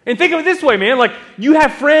 And think of it this way, man. Like, you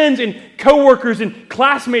have friends and coworkers and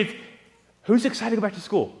classmates. Who's excited to go back to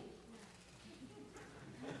school?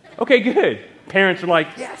 Okay, good. Parents are like,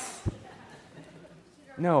 yes.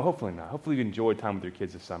 No, hopefully not. Hopefully you enjoyed time with your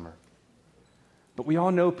kids this summer. But we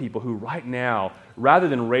all know people who right now, rather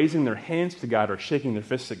than raising their hands to God, are shaking their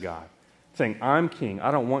fists at God, saying, I'm king,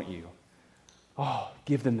 I don't want you. Oh,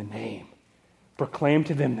 give them the name. Proclaim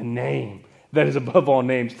to them the name that is above all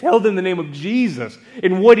names. Tell them the name of Jesus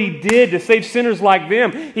and what He did to save sinners like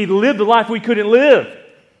them. He lived the life we couldn't live.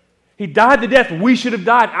 He died the death we should have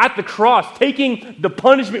died at the cross, taking the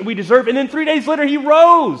punishment we deserve. And then 3 days later, He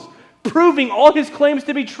rose, proving all His claims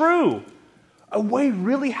to be true. A way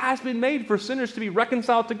really has been made for sinners to be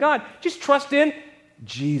reconciled to God. Just trust in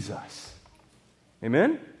Jesus.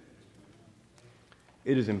 Amen?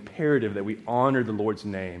 It is imperative that we honor the Lord's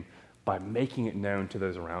name by making it known to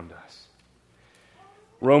those around us.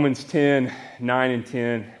 Romans 10, 9 and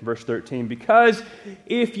 10, verse 13. Because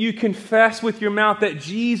if you confess with your mouth that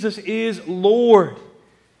Jesus is Lord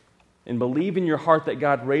and believe in your heart that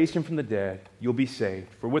God raised Him from the dead, you'll be saved.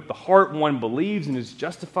 For with the heart one believes and is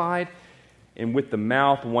justified, and with the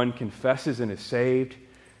mouth one confesses and is saved.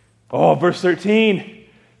 Oh, verse 13.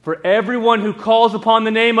 For everyone who calls upon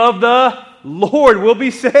the name of the Lord will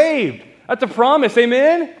be saved. That's a promise,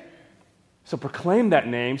 amen? So proclaim that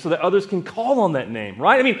name so that others can call on that name,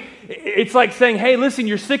 right? I mean, it's like saying, hey, listen,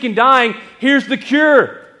 you're sick and dying. Here's the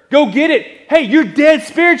cure. Go get it. Hey, you're dead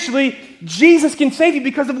spiritually. Jesus can save you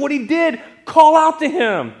because of what He did. Call out to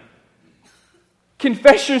Him.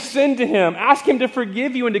 Confess your sin to Him. Ask Him to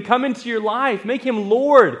forgive you and to come into your life. Make Him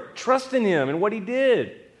Lord. Trust in Him and what He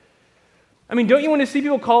did. I mean, don't you want to see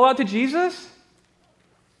people call out to Jesus?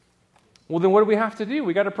 Well, then what do we have to do?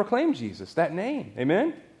 We got to proclaim Jesus, that name.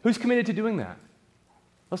 Amen? Who's committed to doing that?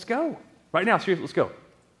 Let's go. Right now, seriously, let's go.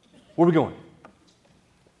 Where are we going?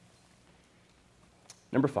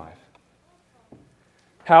 Number 5.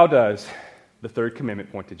 How does the third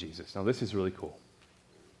commandment point to Jesus? Now, this is really cool.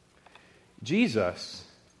 Jesus,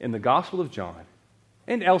 in the Gospel of John,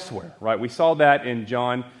 and elsewhere, right? We saw that in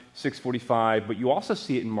John 6:45, but you also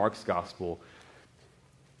see it in Mark's Gospel.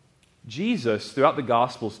 Jesus, throughout the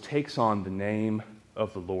Gospels, takes on the name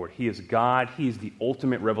of the Lord. He is God. He is the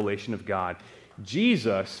ultimate revelation of God.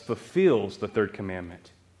 Jesus fulfills the third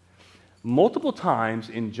commandment. Multiple times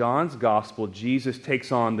in John's Gospel, Jesus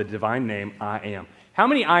takes on the divine name, I am. How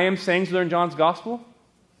many I am sayings are there in John's Gospel?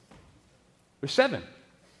 There's 7.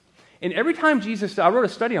 And every time Jesus, I wrote a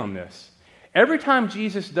study on this, every time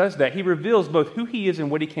Jesus does that, He reveals both who He is and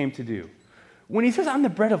what He came to do. When He says, I'm the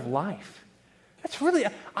bread of life, that's really,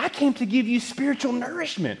 I came to give you spiritual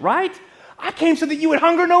nourishment, right? I came so that you would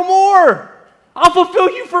hunger no more. I'll fulfill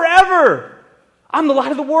you forever. I'm the light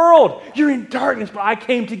of the world. You're in darkness, but I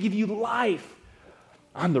came to give you life.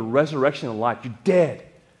 I'm the resurrection and life. You're dead,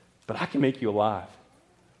 but I can make you alive.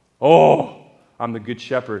 Oh, I'm the good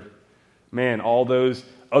shepherd. Man, all those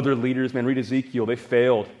other leaders, man, read Ezekiel, they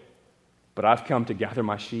failed. But I've come to gather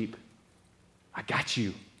my sheep. I got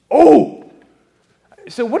you. Oh!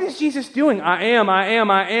 So what is Jesus doing? I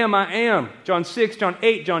am. John 6, John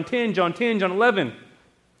 8, John 10, John 10, John 11.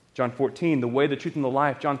 John 14, the way, the truth, and the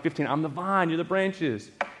life. John 15, I'm the vine, you're the branches.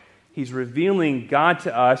 He's revealing God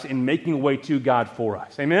to us and making a way to God for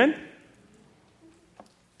us. Amen?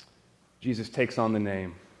 Jesus takes on the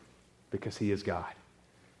name because He is God.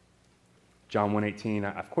 John 1:18,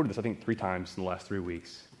 I've quoted this I think 3 times in the last 3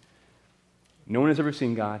 weeks. No one has ever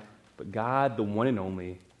seen God, but God, the one and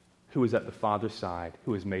only, who is at the Father's side,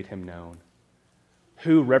 who has made Him known.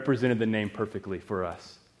 Who represented the name perfectly for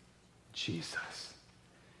us? Jesus.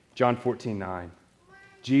 John 14:9,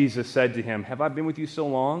 Jesus said to him, have I been with you so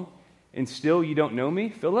long, and still you don't know me,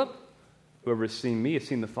 Philip? Whoever has seen me has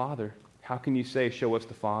seen the Father. How can you say, show us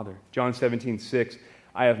the Father? John 17:6,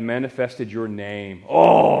 I have manifested your name.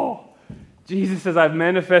 Oh! Jesus says, I've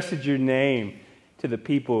manifested your name to the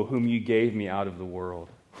people whom you gave me out of the world.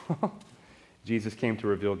 Jesus came to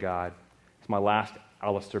reveal God. It's my last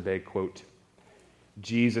Alistair Begg quote.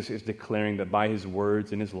 Jesus is declaring that by his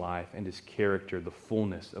words and his life and his character, the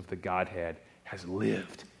fullness of the Godhead has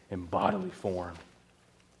lived in bodily form.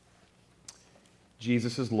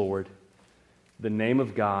 Jesus is Lord. The name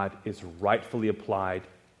of God is rightfully applied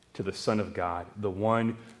to the Son of God, the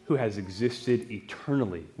one who has existed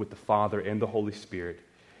eternally with the Father and the Holy Spirit,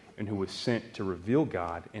 and who was sent to reveal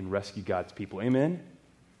God and rescue God's people. Amen?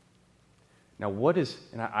 Now,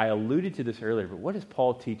 and I alluded to this earlier, but what does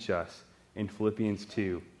Paul teach us in Philippians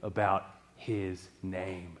 2 about his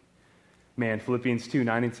name? Man, Philippians 2,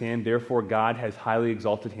 9 and 10, therefore God has highly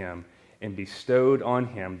exalted him and bestowed on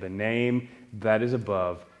him the name that is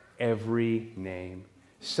above every name,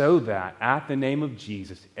 so that at the name of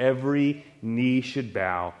Jesus every knee should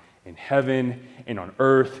bow in heaven and on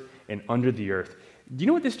earth and under the earth. Do you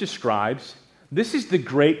know what this describes? This is the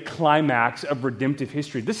great climax of redemptive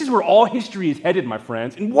history. This is where all history is headed, my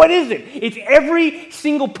friends. And what is it? It's every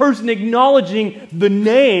single person acknowledging the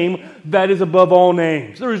name that is above all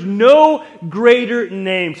names. There is no greater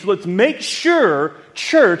name. So let's make sure,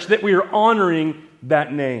 church, that we are honoring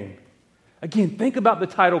that name. Again, think about the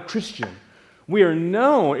title Christian. We are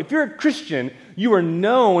known, if you're a Christian, you are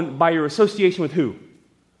known by your association with who?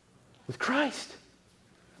 With Christ.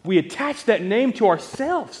 We attach that name to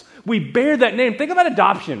ourselves. We bear that name. Think about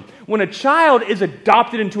adoption. When a child is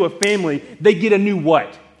adopted into a family, they get a new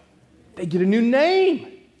what? They get a new name.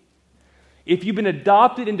 If you've been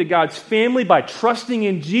adopted into God's family by trusting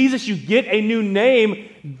in Jesus, you get a new name.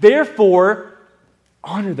 Therefore,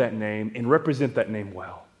 honor that name and represent that name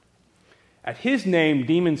well. At his name,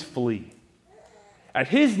 demons flee. At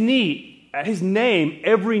his name,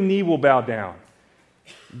 every knee will bow down.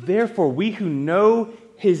 Therefore, we who know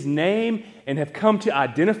his name and have come to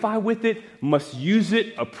identify with it must use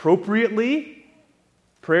it appropriately.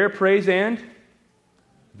 Prayer, praise, and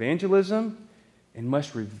evangelism, and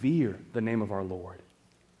must revere the name of our Lord.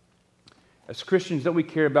 As Christians, don't we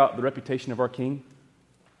care about the reputation of our King?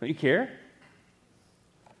 Don't you care?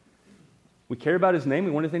 We care about his name.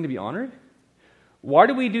 We want his name to be honored. Why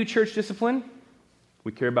do we do church discipline?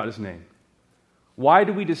 We care about his name. Why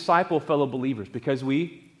do we disciple fellow believers? Because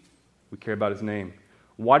we care about his name.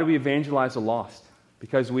 Why do we evangelize the lost?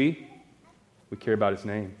 Because we care about his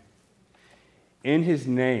name. In his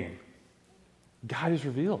name, God is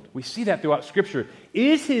revealed. We see that throughout Scripture.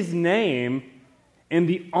 Is his name and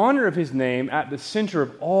the honor of his name at the center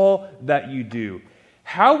of all that you do?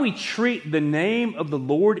 How we treat the name of the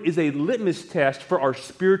Lord is a litmus test for our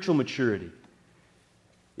spiritual maturity.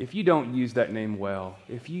 If you don't use that name well,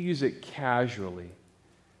 if you use it casually,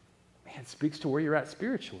 man, it speaks to where you're at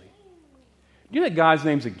spiritually. Do you know that God's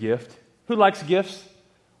name's a gift? Who likes gifts?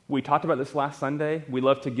 We talked about this last Sunday. We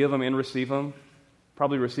love to give them and receive them.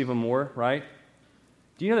 Probably receive them more, right?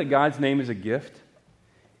 Do you know that God's name is a gift?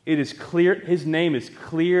 It is clear, his name is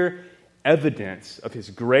clear evidence of his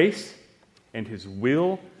grace and his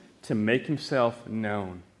will to make himself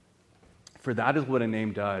known. For that is what a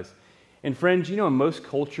name does. And friends, you know, in most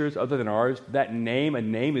cultures other than ours, a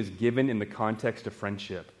name is given in the context of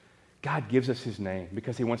friendship. God gives us his name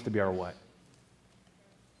because he wants to be our what?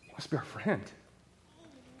 He wants to be our friend.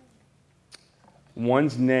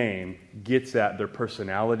 One's name gets at their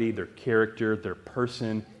personality, their character, their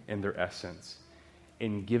person, and their essence.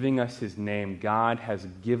 In giving us his name, God has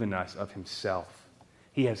given us of himself.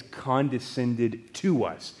 He has condescended to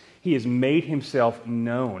us. He has made himself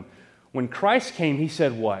known. When Christ came, he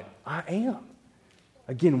said what? I am.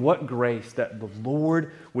 Again, what grace that the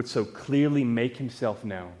Lord would so clearly make himself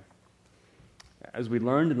known. As we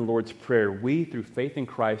learned in the Lord's Prayer, we, through faith in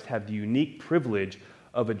Christ, have the unique privilege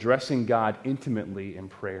of addressing God intimately in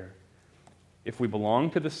prayer. If we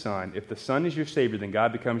belong to the Son, if the Son is your Savior, then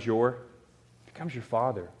God becomes your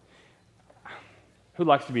Father. Who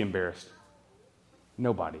likes to be embarrassed?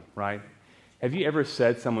 Nobody, right? Have you ever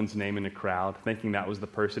said someone's name in a crowd thinking that was the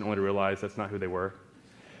person, only to realize that's not who they were?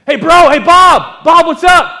 Hey, bro! Hey, Bob! Bob, what's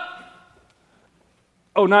up?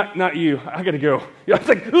 Oh, not you. I gotta go. It's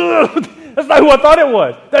like, ugh, that's not who I thought it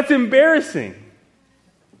was. That's embarrassing.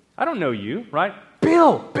 I don't know you, right?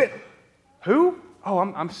 Bill! Who? Oh,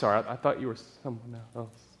 I'm sorry. I thought you were someone else.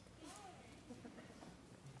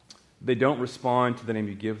 They don't respond to the name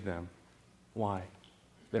you give them. Why?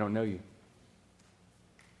 They don't know you.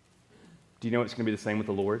 Do you know it's going to be the same with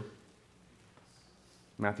the Lord?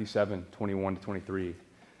 Matthew 7, 21 to 23.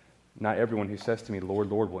 Not everyone who says to me, Lord,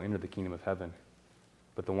 Lord, will enter the kingdom of heaven,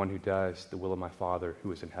 but the one who does the will of my Father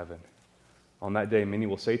who is in heaven. On that day, many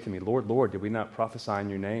will say to me, Lord, Lord, did we not prophesy in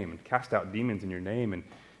your name and cast out demons in your name and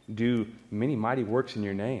do many mighty works in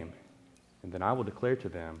your name? And then I will declare to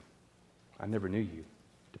them, I never knew you.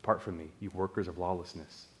 Depart from me, you workers of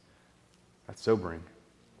lawlessness. That's sobering.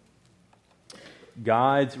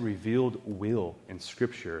 God's revealed will in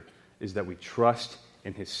Scripture is that we trust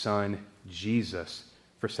in His Son, Jesus,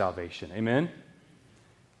 for salvation. Amen?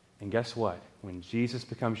 And guess what? When Jesus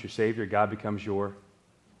becomes your Savior, God becomes your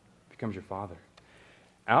Father.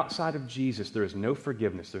 Outside of Jesus, there is no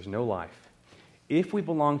forgiveness. There's no life. If we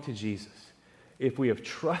belong to Jesus, if we have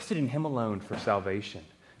trusted in Him alone for salvation,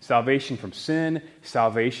 salvation from sin,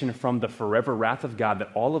 salvation from the forever wrath of God that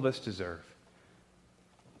all of us deserve,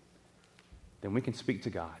 then we can speak to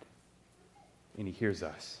God, and He hears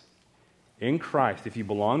us. In Christ, if you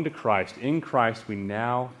belong to Christ, in Christ we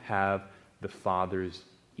now have the Father's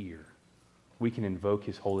ear. We can invoke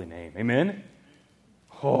His holy name. Amen?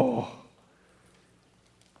 Oh.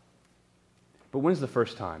 But when's the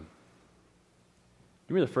first time?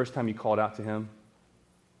 You remember the first time you called out to Him?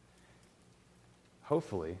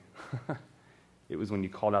 Hopefully, it was when you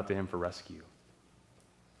called out to Him for rescue.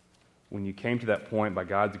 When you came to that point by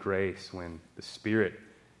God's grace, when the Spirit,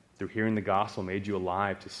 through hearing the gospel, made you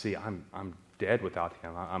alive to see, I'm dead without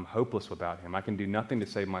Him. I'm hopeless without Him. I can do nothing to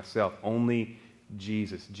save myself. Only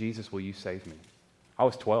Jesus. Jesus, will you save me? I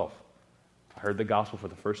was 12. I heard the gospel for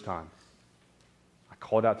the first time. I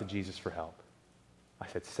called out to Jesus for help. I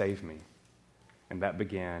said, save me. And that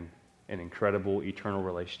began an incredible eternal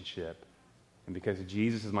relationship. And because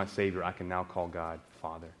Jesus is my Savior, I can now call God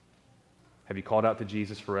Father. Have you called out to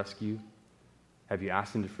Jesus for rescue? Have you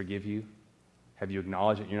asked Him to forgive you? Have you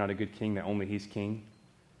acknowledged that you're not a good king, that only He's king?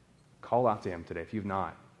 Call out to Him today if you've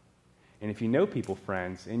not. And if you know people,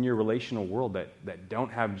 friends, in your relational world that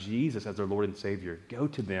don't have Jesus as their Lord and Savior, go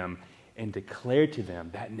to them and declare to them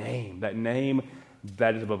that name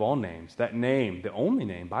that is above all names, that name, the only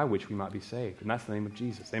name by which we might be saved. And that's the name of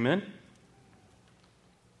Jesus. Amen?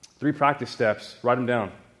 3 practice steps. Write them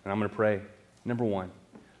down, and I'm going to pray. Number 1,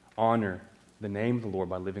 honor the name of the Lord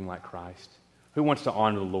by living like Christ. Who wants to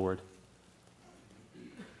honor the Lord?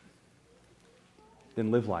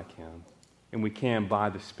 Then live like Him. And we can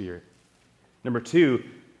by the Spirit. Number 2,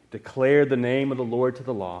 declare the name of the Lord to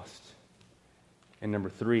the lost. And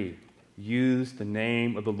number 3, use the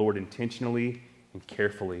name of the Lord intentionally and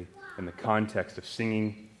carefully in the context of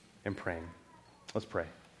singing and praying. Let's pray.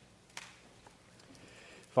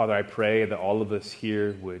 Father, I pray that all of us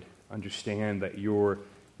here would understand that your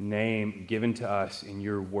name given to us in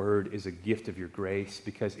your word is a gift of your grace,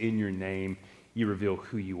 because in your name you reveal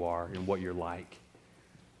who you are and what you're like.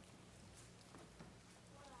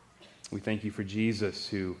 We thank you for Jesus,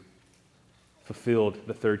 who fulfilled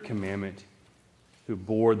the 3rd commandment, who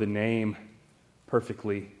bore the name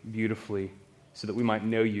perfectly, beautifully, so that we might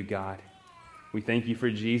know you, God. We thank you for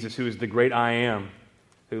Jesus, who is the great I am,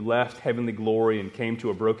 who left heavenly glory and came to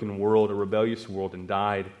a broken world, a rebellious world, and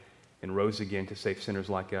died and rose again to save sinners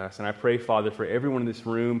like us. And I pray, Father, for everyone in this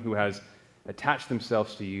room who has attached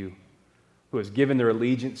themselves to you, who has given their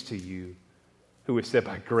allegiance to you, who has said,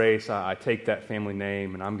 by grace, I take that family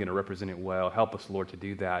name and I'm going to represent it well. Help us, Lord, to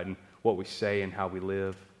do that in what we say and how we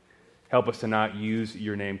live. Help us to not use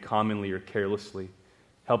your name commonly or carelessly.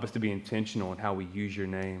 Help us to be intentional in how we use your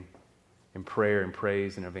name in prayer and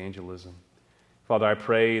praise and evangelism. Father, I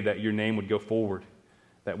pray that your name would go forward,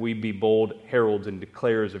 that we be bold heralds and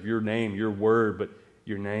declarers of your name, your word, but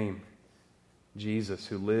your name. Jesus,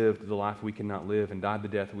 who lived the life we cannot live and died the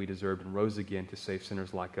death we deserved and rose again to save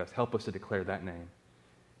sinners like us. Help us to declare that name.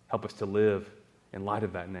 Help us to live in light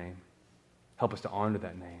of that name. Help us to honor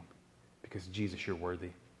that name, because Jesus, you're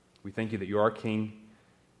worthy. We thank you that you're our King.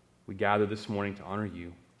 We gather this morning to honor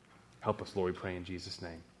you. Help us, Lord, we pray in Jesus'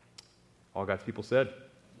 name. All God's people said,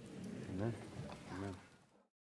 amen.